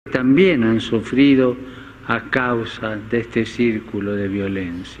también han sufrido a causa de este círculo de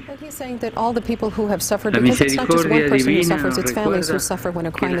violencia. And he's saying that all the people who have suffered, La because it's not just one misericordia person who divina suffers, nos it's families who recuerda suffer when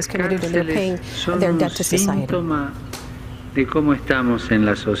a que crime las is committed and they're paying cárceles son their un debt to society. síntoma de cómo estamos en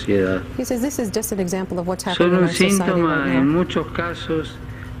la sociedad. He says this is just an example of what's Son happening in un our society síntoma right en now. muchos casos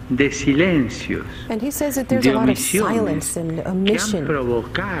de silencios, And he says that there's de a lot of omisiones silence and que han omission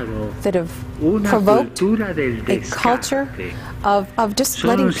provocado that have una provoked cultura del a culture descarte. of just Son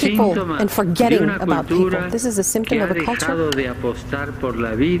letting un people síntoma and de forgetting una about people. cultura This is a symptom que of ha a culture dejado de apostar por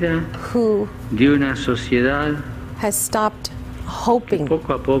la vida, who de una sociedad has stopped que hoping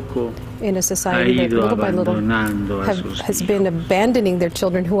poco a poco in a ha society that ido little by little abandonando a sus has hijos. been abandoning their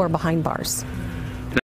children who are behind bars.